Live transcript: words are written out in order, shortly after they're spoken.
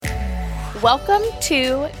Welcome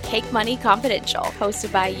to Cake Money Confidential,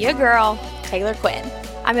 hosted by your girl, Taylor Quinn.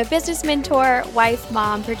 I'm a business mentor, wife,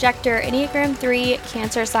 mom, projector, Enneagram 3,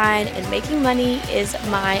 Cancer sign, and making money is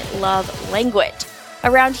my love language.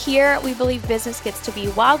 Around here, we believe business gets to be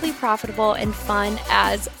wildly profitable and fun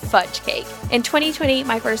as fudge cake. In 2020,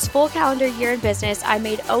 my first full calendar year in business, I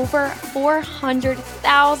made over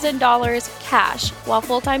 $400,000 cash while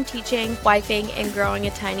full-time teaching, wifing, and growing a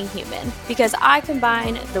tiny human. Because I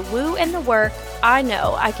combine the woo and the work, I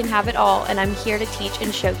know I can have it all, and I'm here to teach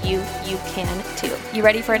and show you can too. You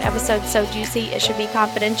ready for an episode so juicy it should be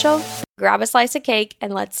confidential? Grab a slice of cake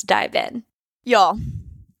and let's dive in. Y'all,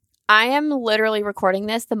 I am literally recording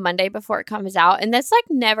this the Monday before it comes out, and this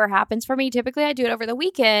never happens for me. Typically, I do it over the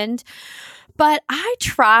weekend, but I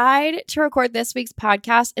tried to record this week's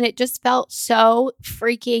podcast, and it just felt so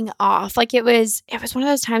freaking off. It was one of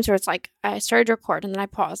those times where it's I started to record, and then I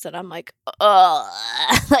paused, and I'm like, ugh,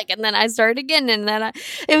 and then I started again, and then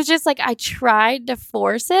it was just I tried to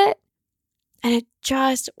force it, and it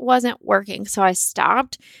just wasn't working. So I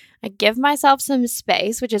stopped. I give myself some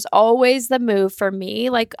space, which is always the move for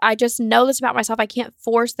me. I just know this about myself. I can't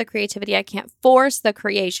force the creativity. I can't force the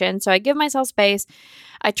creation. So I give myself space.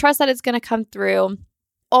 I trust that it's going to come through.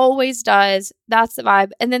 Always does. That's the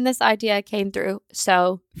vibe. And then this idea came through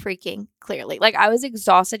so freaking clearly. I was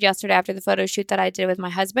exhausted yesterday after the photo shoot that I did with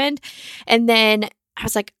my husband. And then I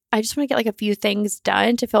was I just want to get a few things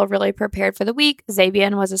done to feel really prepared for the week.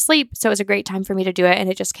 Zabian was asleep, so it was a great time for me to do it, and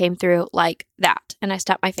it just came through like that. And I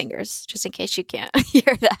snapped my fingers, just in case you can't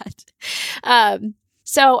hear that.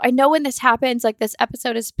 So I know when this happens, this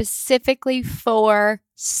episode is specifically for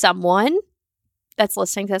someone that's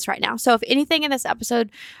listening to this right now. So if anything in this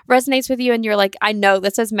episode resonates with you and you're I know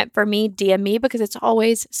this is meant for me, DM me, because it's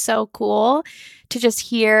always so cool to just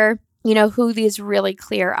hear who these really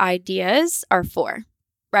clear ideas are for,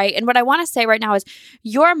 right? And what I want to say right now is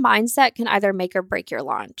your mindset can either make or break your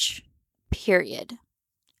launch, period.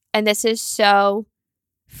 And this is so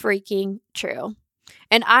freaking true.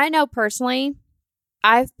 And I know personally,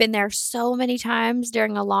 I've been there so many times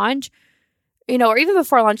during a launch, or even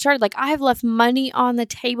before launch started, I have left money on the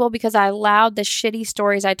table because I allowed the shitty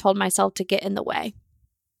stories I told myself to get in the way.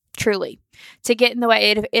 Truly. To get in the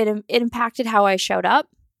way, it impacted how I showed up.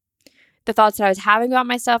 The thoughts that I was having about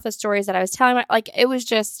myself, the stories that I was telling, it was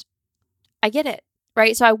just, I get it,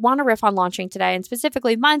 right? So I want to riff on launching today, and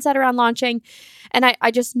specifically mindset around launching. And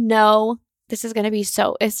I just know this is going to be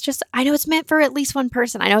I know it's meant for at least one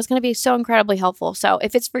person. I know it's going to be so incredibly helpful. So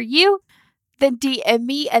if it's for you, then DM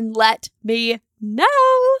me and let me know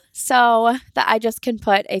so that I just can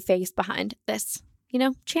put a face behind this,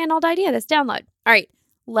 channeled idea, this download. All right,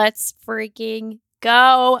 let's freaking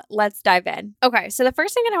go. Let's dive in. Okay, so the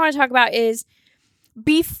first thing that I want to talk about is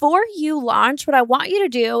before you launch, what I want you to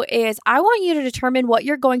do is I want you to determine what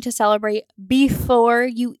you're going to celebrate before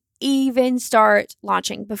you even start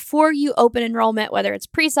launching, before you open enrollment, whether it's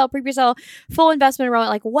pre-sale, pre-sale, full investment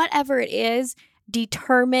enrollment, whatever it is,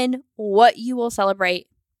 determine what you will celebrate.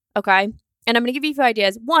 Okay. And I'm going to give you a few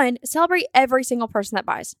ideas. One, celebrate every single person that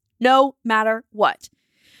buys, no matter what.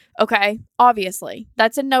 Okay, obviously,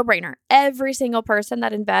 that's a no-brainer. Every single person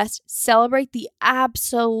that invests, celebrate the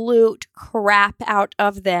absolute crap out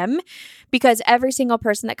of them, because every single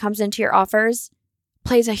person that comes into your offers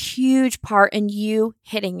plays a huge part in you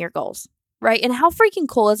hitting your goals, right? And how freaking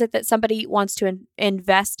cool is it that somebody wants to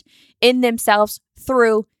invest in themselves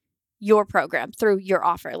through your program, through your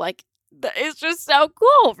offer? It's just so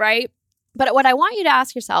cool, right? But what I want you to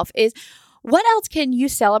ask yourself is, what else can you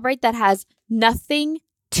celebrate that has nothing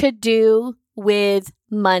to do with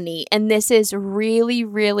money? And this is really,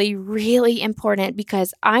 really, really important,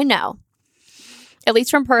 because I know, at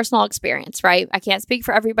least from personal experience, right? I can't speak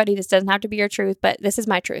for everybody. This doesn't have to be your truth, but this is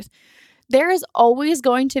my truth. There is always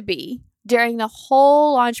going to be, during the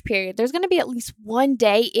whole launch period, there's going to be at least one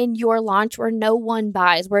day in your launch where no one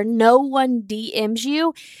buys, where no one DMs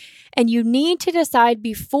you. And you need to decide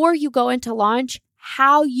before you go into launch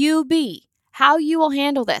how you will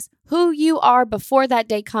handle this, who you are before that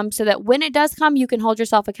day comes, so that when it does come, you can hold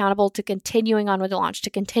yourself accountable to continuing on with the launch, to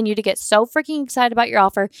continue to get so freaking excited about your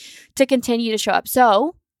offer, to continue to show up.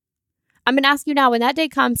 So I'm going to ask you now, when that day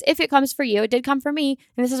comes, if it comes for you, it did come for me.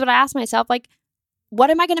 And this is what I asked myself, what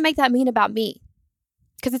am I going to make that mean about me?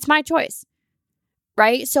 Because it's my choice,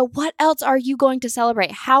 right? So what else are you going to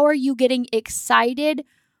celebrate? How are you getting excited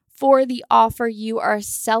for the offer you are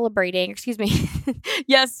celebrating? Excuse me.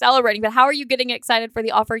 Yes, celebrating. But how are you getting excited for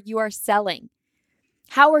the offer you are selling?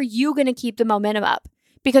 How are you going to keep the momentum up?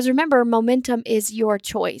 Because remember, momentum is your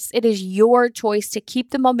choice. It is your choice to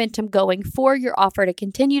keep the momentum going for your offer, to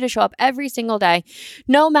continue to show up every single day,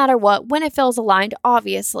 no matter what, when it feels aligned,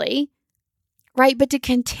 obviously, right? But to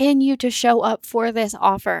continue to show up for this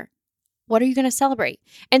offer. What are you going to celebrate?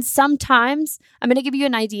 And sometimes I'm going to give you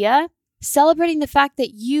an idea. Celebrating the fact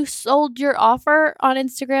that you sold your offer on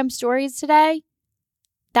Instagram stories today,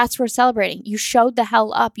 that's worth celebrating. You showed the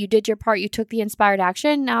hell up. You did your part. You took the inspired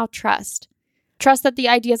action. Now trust. Trust that the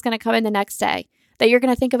idea is going to come in the next day, that you're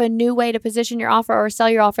going to think of a new way to position your offer or sell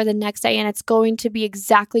your offer the next day, and it's going to be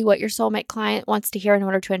exactly what your soulmate client wants to hear in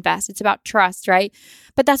order to invest. It's about trust, right?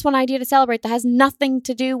 But that's one idea to celebrate that has nothing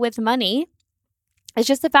to do with money. It's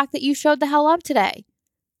just the fact that you showed the hell up today.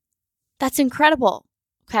 That's incredible,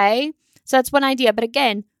 okay? So that's one idea. But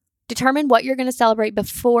again, determine what you're going to celebrate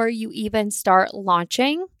before you even start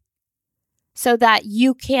launching so that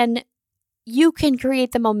you can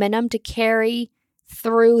create the momentum to carry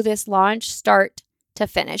through this launch, start to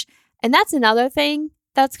finish. And that's another thing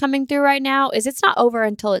that's coming through right now is it's not over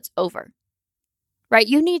until it's over, right?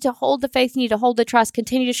 You need to hold the faith, you need to hold the trust,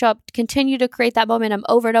 continue to show up, continue to create that momentum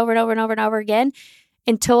over and over and over and over and over again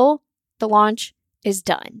until the launch is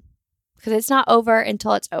done, because it's not over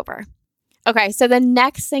until it's over. Okay, so the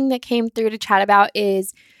next thing that came through to chat about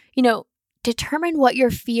is, determine what your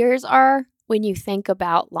fears are when you think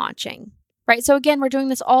about launching. Right. So again, we're doing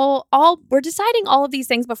this we're deciding all of these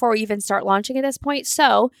things before we even start launching at this point.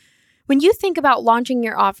 So when you think about launching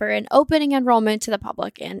your offer and opening enrollment to the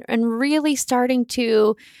public and really starting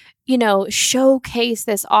to, showcase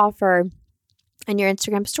this offer in your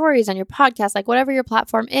Instagram stories, on your podcast, like whatever your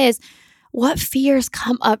platform is, what fears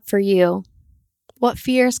come up for you? What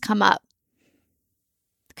fears come up?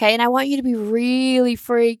 Okay. And I want you to be really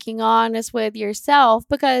freaking honest with yourself,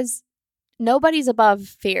 because nobody's above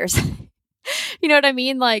fears. You know what I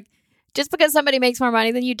mean? Like, just because somebody makes more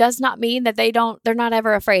money than you does not mean that they're not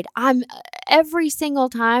ever afraid. Every single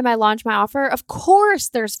time I launch my offer, of course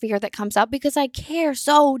there's fear that comes up because I care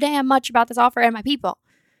so damn much about this offer and my people.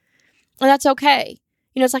 And that's okay.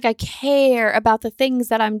 It's like I care about the things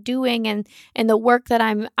that I'm doing and the work that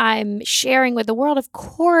I'm sharing with the world. Of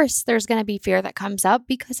course there's going to be fear that comes up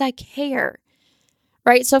because I care.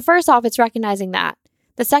 Right? So first off, it's recognizing that.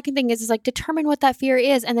 The second thing is like determine what that fear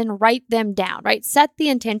is and then write them down, right? Set the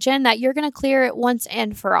intention that you're going to clear it once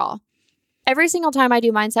and for all. Every single time I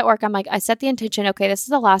do mindset work, I'm like, I set the intention, okay, this is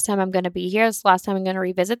the last time I'm going to be here. This is the last time I'm going to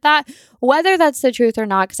revisit that, whether that's the truth or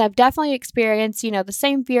not, because I've definitely experienced, the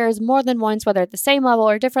same fears more than once, whether at the same level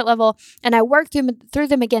or different level, and I work through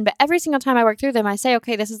them again. But every single time I work through them, I say,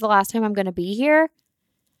 okay, this is the last time I'm going to be here,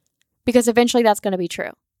 because eventually that's going to be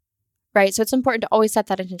true, right? So it's important to always set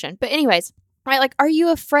that intention. But anyways, right? Like, are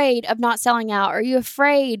you afraid of not selling out? Are you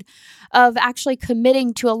afraid of actually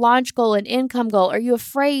committing to a launch goal, an income goal? Are you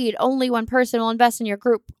afraid only one person will invest in your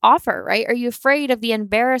group offer, right? Are you afraid of the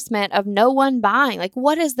embarrassment of no one buying? Like,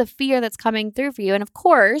 what is the fear that's coming through for you? And of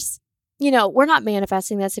course, we're not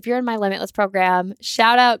manifesting this. If you're in my Limitless program,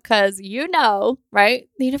 shout out, because right?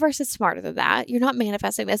 The universe is smarter than that. You're not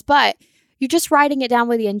manifesting this, but you're just writing it down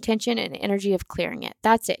with the intention and energy of clearing it.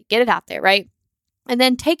 That's it. Get it out there, right? And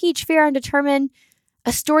then take each fear and determine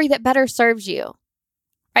a story that better serves you,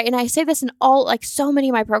 right? And I say this in so many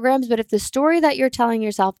of my programs, but if the story that you're telling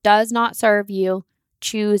yourself does not serve you,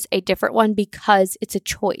 choose a different one, because it's a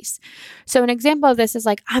choice. So an example of this is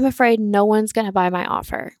like, I'm afraid no one's going to buy my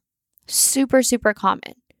offer. Super, super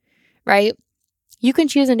common, right? You can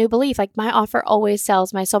choose a new belief, like my offer always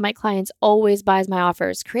sells, my soulmate clients always buys my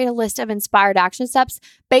offers. Create a list of inspired action steps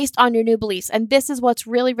based on your new beliefs. And this is what's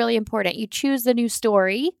really, really important. You choose the new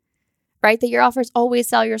story, right? That your offers always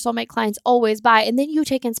sell, your soulmate clients always buy. And then you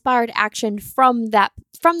take inspired action from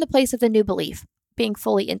the place of the new belief being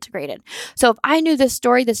fully integrated. So if I knew this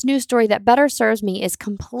new story that better serves me is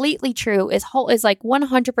completely true, is like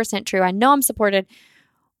 100% true, I know I'm supported,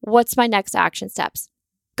 what's my next action steps?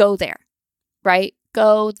 Go there. Right?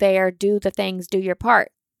 Go there, do the things, do your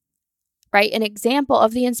part, right? An example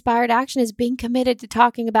of the inspired action is being committed to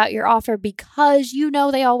talking about your offer because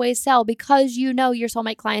they always sell, because your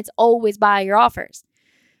soulmate clients always buy your offers,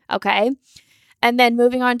 okay? And then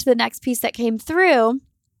moving on to the next piece that came through,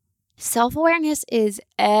 self-awareness is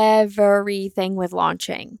everything with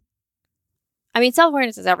launching. I mean,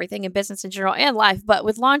 self-awareness is everything in business in general and life, but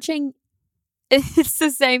with launching, it's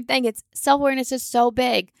the same thing. Self-awareness is so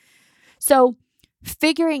big. So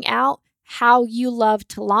figuring out how you love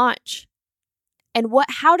to launch and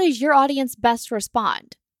how does your audience best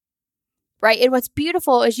respond, right? And what's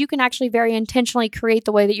beautiful is you can actually very intentionally create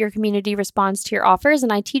the way that your community responds to your offers.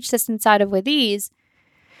 And I teach this inside of With Ease.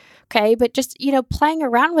 Okay. But just, playing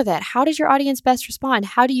around with it. How does your audience best respond?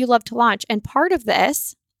 How do you love to launch? And part of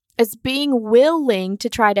this is being willing to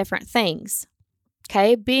try different things.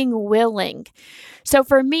 Okay. Being willing. So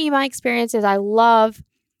for me, my experience is I love,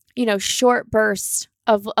 short bursts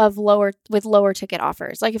of lower ticket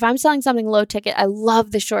offers. Like if I'm selling something low ticket, I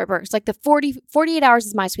love the short bursts. Like the 48 hours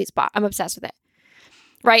is my sweet spot. I'm obsessed with it.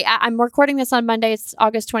 Right. I'm recording this on Monday. It's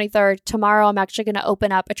August 23rd. Tomorrow, I'm actually going to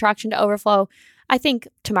open up Attraction to Overflow. I think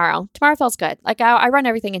tomorrow feels good. Like I run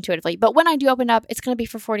everything intuitively, but when I do open up, it's going to be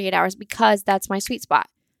for 48 hours because that's my sweet spot.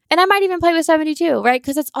 And I might even play with 72, right?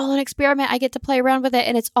 Because it's all an experiment. I get to play around with it.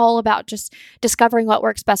 And it's all about just discovering what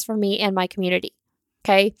works best for me and my community.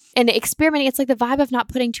 Okay. And experimenting, it's like the vibe of not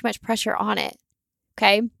putting too much pressure on it.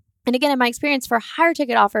 Okay. And again, in my experience for higher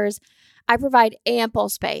ticket offers, I provide ample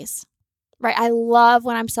space, right? I love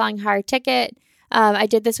when I'm selling higher ticket. I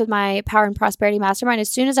did this with my Power and Prosperity Mastermind. As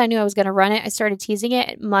soon as I knew I was going to run it, I started teasing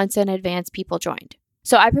it. Months in advance, people joined.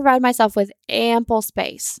 So I provide myself with ample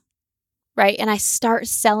space, right? And I start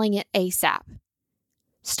selling it ASAP.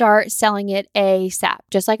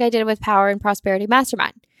 Just like I did with Power and Prosperity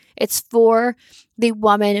Mastermind. It's for the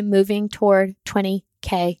woman moving toward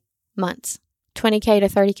 20K months, 20K to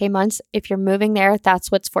 30K months. If you're moving there,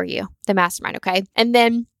 that's what's for you, the mastermind. Okay. And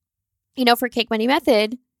then, for Cake Money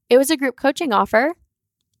Method, it was a group coaching offer,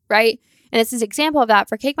 right? And this is an example of that.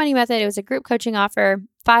 For Cake Money Method, it was a group coaching offer.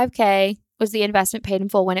 5K was the investment paid in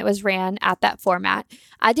full when it was ran at that format.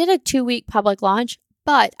 I did a 2-week public launch,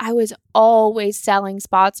 but I was always selling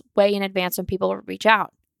spots way in advance when people would reach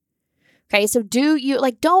out. Okay, so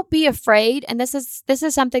don't be afraid. And this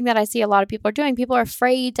is something that I see a lot of people are doing. People are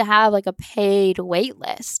afraid to have like a paid wait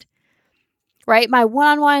list, right? My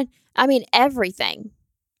one-on-one, everything.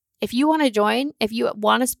 If you want to join, if you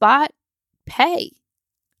want a spot, pay,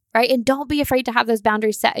 right? And don't be afraid to have those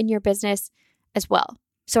boundaries set in your business as well.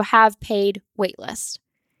 So have paid wait list.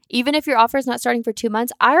 Even if your offer is not starting for 2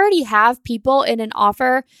 months, I already have people in an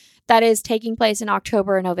offer that is taking place in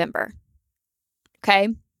October and November. Okay.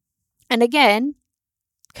 And again,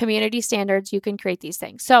 community standards, you can create these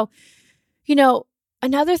things. So,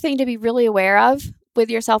 another thing to be really aware of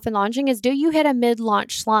with yourself in launching is, do you hit a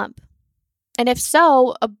mid-launch slump? And if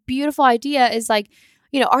so, a beautiful idea is like,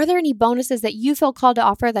 are there any bonuses that you feel called to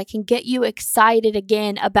offer that can get you excited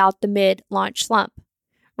again about the mid-launch slump,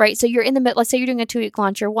 right? So you're in the mid, let's say you're doing a 2-week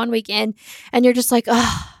launch, you're 1 week in, and you're just like,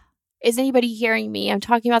 is anybody hearing me? I'm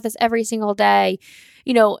talking about this every single day.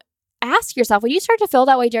 Ask yourself, when you start to feel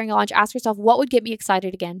that way during a launch, ask yourself, what would get me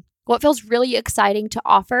excited again? What feels really exciting to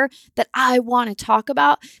offer that I want to talk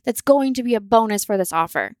about that's going to be a bonus for this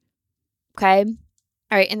offer? Okay.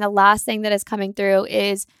 All right. And the last thing that is coming through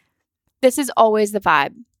is, this is always the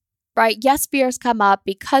vibe, right? Yes, fears come up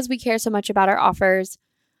because we care so much about our offers.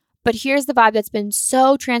 But here's the vibe that's been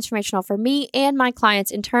so transformational for me and my clients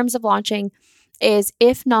in terms of launching is,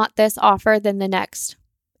 if not this offer, then the next.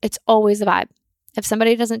 It's always the vibe. If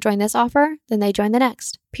somebody doesn't join this offer, then they join the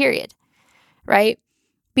next, period, right?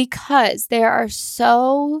 Because there are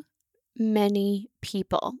so many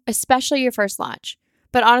people, especially your first launch,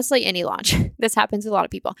 but honestly, any launch, this happens to a lot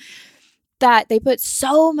of people, that they put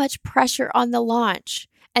so much pressure on the launch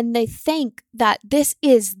and they think that this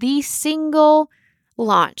is the single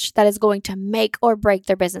launch that is going to make or break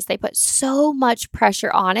their business. They put so much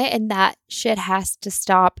pressure on it, and that shit has to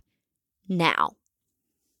stop now.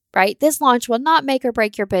 Right? This launch will not make or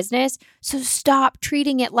break your business. So stop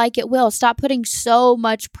treating it like it will. Stop putting so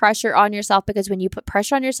much pressure on yourself, because when you put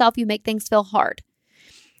pressure on yourself, you make things feel hard.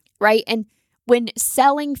 Right? And when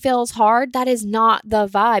selling feels hard, that is not the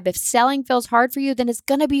vibe. If selling feels hard for you, then it's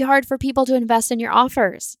going to be hard for people to invest in your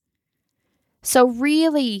offers. So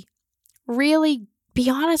really, really be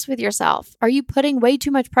honest with yourself. Are you putting way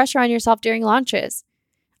too much pressure on yourself during launches?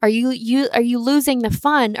 Are you losing the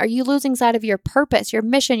fun? Are you losing sight of your purpose, your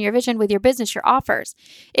mission, your vision with your business, your offers?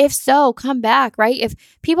 If so, come back, right? If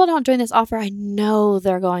people don't join this offer, I know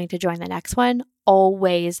they're going to join the next one.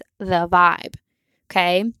 Always the vibe.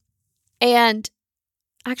 Okay. And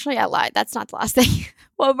actually, I lied. That's not the last thing.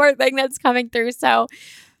 One more thing that's coming through. So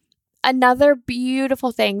another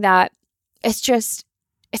beautiful thing that it's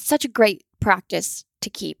such a great practice to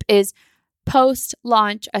keep is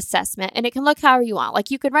post-launch assessment. And it can look however you want. Like,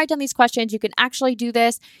 you can write down these questions. You can actually do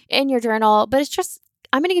this in your journal, but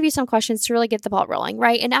I'm going to give you some questions to really get the ball rolling,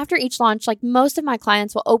 right? And after each launch, like, most of my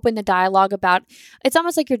clients will open the dialogue about, it's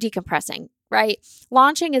almost like you're decompressing, right?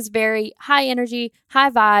 Launching is very high energy, high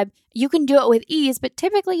vibe. You can do it with ease, but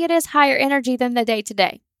typically it is higher energy than the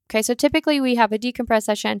day-to-day. Okay. So typically we have a decompress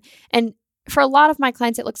session. And for a lot of my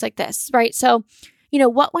clients, it looks like this, right? So,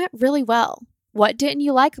 what went really well? What didn't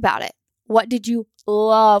you like about it? What did you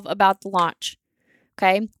love about the launch?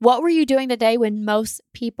 Okay. What were you doing the day when most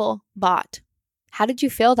people bought? How did you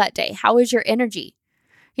feel that day? How was your energy?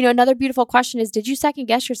 Another beautiful question is, did you second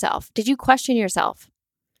guess yourself? Did you question yourself?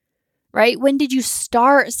 Right? When did you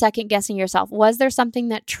start second guessing yourself? Was there something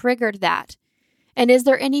that triggered that? And is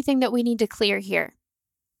there anything that we need to clear here?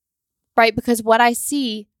 Right? Because what I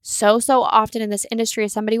see so often in this industry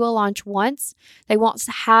is somebody will launch once, they won't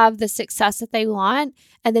have the success that they want,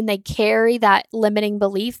 and then they carry that limiting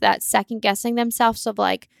belief, that second guessing themselves of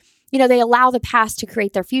like, they allow the past to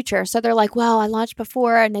create their future. So they're like, well, I launched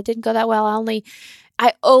before and it didn't go that well.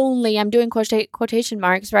 I'm doing quotation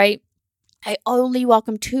marks, right? I only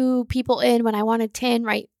welcome 2 people in when I wanted 10,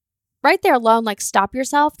 right? Right there alone, like stop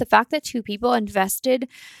yourself. The fact that 2 people invested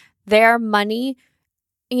their money,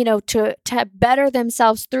 to better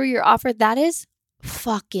themselves through your offer, that is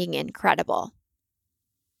fucking incredible.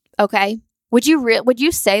 Okay? Would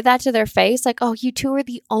you say that to their face? Like, oh, you 2 are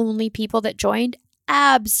the only people that joined?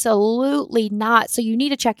 Absolutely not. So you need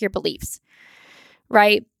to check your beliefs,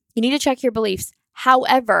 right? You need to check your beliefs.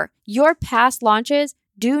 However, your past launches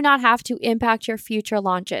do not have to impact your future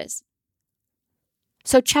launches.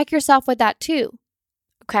 So check yourself with that too,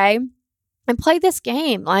 okay? And play this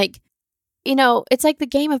game. Like, it's like the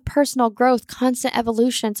game of personal growth, constant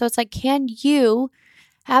evolution. So it's like, can you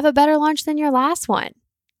have a better launch than your last one,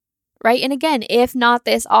 right? And again, if not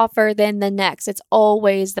this offer, then the next. It's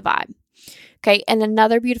always the vibe. Okay. And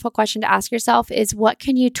another beautiful question to ask yourself is, what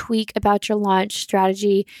can you tweak about your launch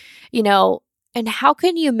strategy, and how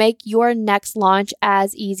can you make your next launch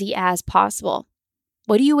as easy as possible?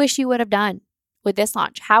 What do you wish you would have done with this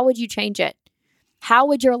launch? How would you change it?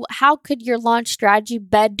 How could your launch strategy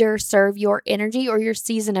better serve your energy or your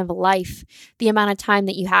season of life, the amount of time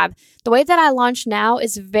that you have? The way that I launch now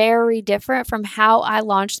is very different from how I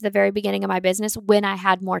launched at the very beginning of my business when I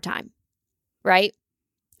had more time, right?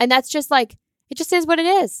 And that's just like, it just is what it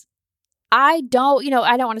is. I don't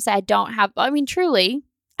want to say I don't have, truly,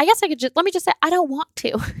 I guess let me just say, I don't want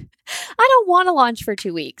to. I don't want to launch for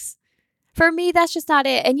 2 weeks. For me, that's just not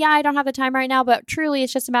it. And yeah, I don't have the time right now, but truly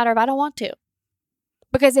it's just a matter of I don't want to.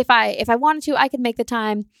 Because if I wanted to, I could make the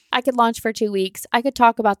time. I could launch for 2 weeks. I could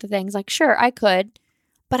talk about the things. Like, sure, I could,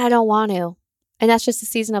 but I don't want to. And that's just the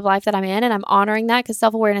season of life that I'm in. And I'm honoring that because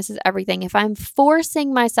self-awareness is everything. If I'm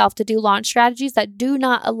forcing myself to do launch strategies that do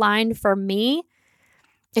not align for me,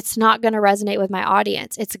 it's not going to resonate with my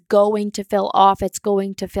audience. It's going to feel off. It's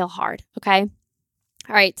going to feel hard. Okay. All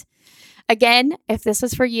right. Again, if this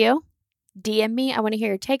was for you, DM me. I want to hear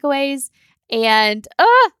your takeaways. And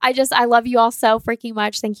I love you all so freaking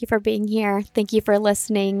much. Thank you for being here. Thank you for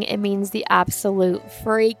listening. It means the absolute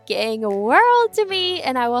freaking world to me.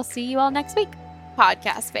 And I will see you all next week.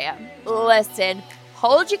 Podcast fam, listen,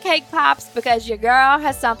 hold your cake pops because your girl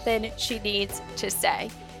has something she needs to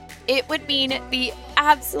say. It would mean the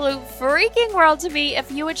absolute freaking world to me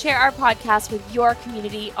if you would share our podcast with your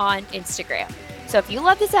community on Instagram. So if you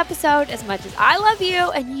love this episode as much as I love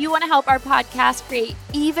you and you want to help our podcast create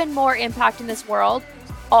even more impact in this world,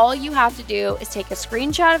 all you have to do is take a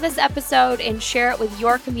screenshot of this episode and share it with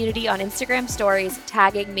your community on Instagram stories,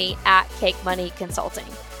 tagging me at Cake Money Consulting.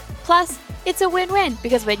 Plus, it's a win-win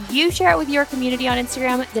because when you share it with your community on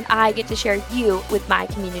Instagram, then I get to share you with my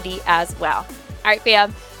community as well. All right,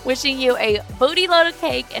 fam. Wishing you a booty load of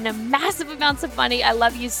cake and a massive amounts of money. I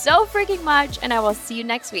love you so freaking much, and I will see you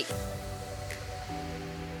next week.